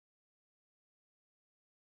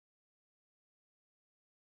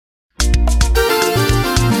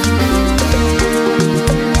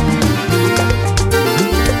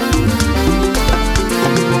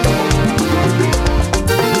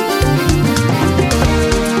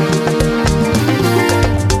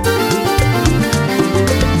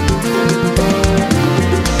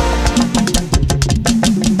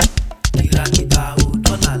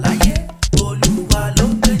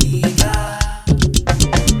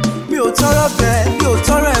tọrọ bẹ́ẹ̀, mi ò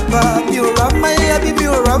tọrọ ẹ̀bà, mi ò rà máyé, ẹbí mi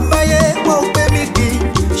ò rà máyé, wọ́n gbé mi kì í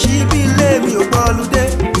ṣíbí ilé mi ò gbọ́lúdé.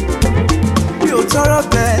 Mi ò tọrọ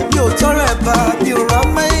bẹ́ẹ̀, mi ò tọrọ ẹ̀bà, mi ò rà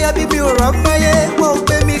máyé, ẹbí mi ò rà máyé, wọ́n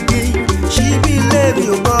gbé mi kì í ṣíbí ilé mi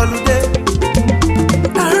ò gbọ́lúdé.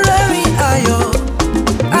 Arẹ́rìn ayọ̀,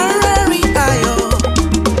 arẹ́rìn ayọ̀,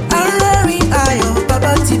 arẹ́rìn ayọ̀,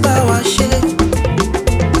 bàbá ti bá wa ṣe.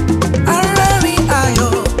 Arẹ́rìn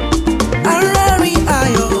ayọ̀, arẹ́rìn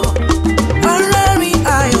ayọ̀, arẹ́rìn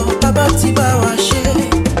ayọ̀, bàbá ti bá wa ṣe.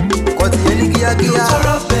 Kò tí yẹ ní kíákíá. Mi ò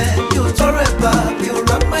tọrọ bẹ́ẹ̀, mi ò tọrọ ẹ̀bà, mi ò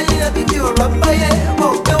rà máyé, ẹbí mi ò rà máyé,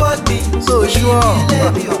 wọ́n gbé wá gbìn ṣíbí ilé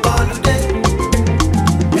mi ò gbọ́lúdé.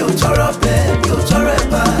 Mi ò tọrọ bẹ́ẹ̀, mi ò tọrọ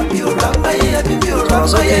ẹ̀bà, mi ò rà máyé, ẹbí mi ò rà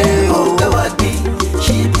máyé, wọ́n gbé wá gbìn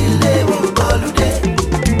ṣíbí ilé mi ò gbọ́lúdé.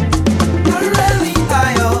 Arẹ́rìn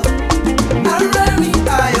ayọ̀, arẹ́rìn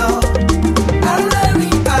ayọ̀,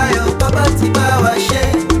 arẹ́rìn ayọ̀, bàbá ti bá wa ṣe.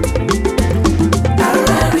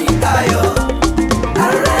 Arẹ́rìn ayọ̀,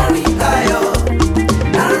 arẹ́rìn ayọ̀,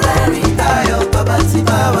 arẹ́rìn ayọ̀, bàbá ti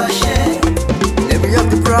bá wa ṣe. Let me have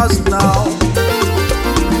the brass now.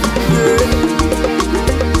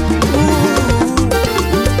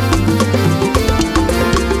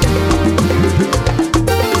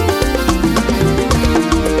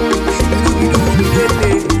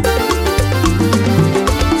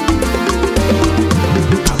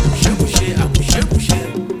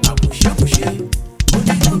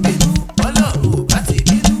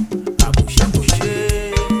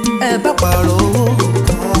 Ẹ bá pààrọ̀ owó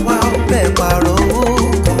kan wá, bẹ́ẹ̀ pààrọ̀ owó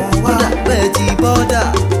kan wá, bẹ́ẹ̀ ti bọ́dà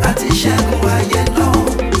àti ṣẹ́gun ayé náà.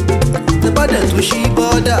 Tẹ bọ́dẹ̀ tó ṣí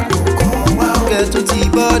bọ́dà kan wá, kẹ́ tó ti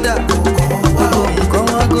bọ́dà kan wá, nǹkan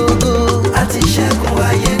wá gógó àti ṣẹ́gun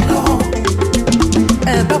ayé náà.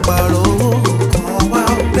 Ẹ bá pààrọ̀ owó kan wá,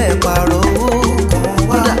 bẹ́ẹ̀ pààrọ̀ owó kan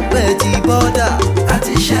wá, bẹ́ẹ̀ ti bọ́dà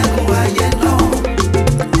àti ṣẹ́gun ayé náà.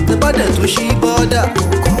 Tẹ bọ́dẹ̀ tó ṣí bọ́dà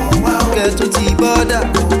kan wá, kẹ́ tó ti bọ́dà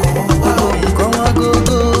nǹkan wá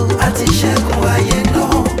gógó àti ṣẹ́gun ayé náà.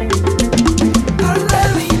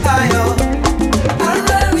 Arẹ́rìn ayọ̀,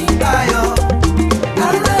 arẹ́rìn ayọ̀,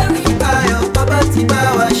 arẹ́rìn ayọ̀, bàbá ti bá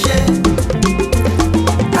wa ṣe.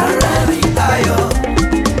 Arẹ́rìn ayọ̀,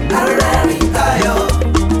 arẹ́rìn ayọ̀,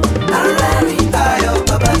 arẹ́rìn ayọ̀,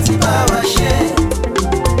 bàbá ti bá wa ṣe.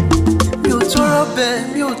 Mi ò tọrọ bẹ́ẹ̀,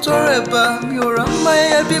 mi ò tọrọ ẹ̀bà, mi ò rà máyé,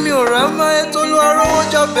 ẹbí mi ò rà máyé, Tolu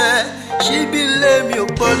Arowojobe ṣíbí ilé mi ò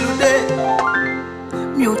gbọ́lúdé.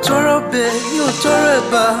 Mi ò tọrọ bẹ́ẹ̀, mi ò tọrọ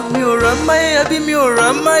ẹ̀bà, mi ò rà máyé, ẹbí mi ò rà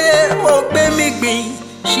máyé, wọ́n gbé mi gbìn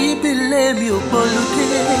ṣíbí ilé mi ò gbọ́lúdé.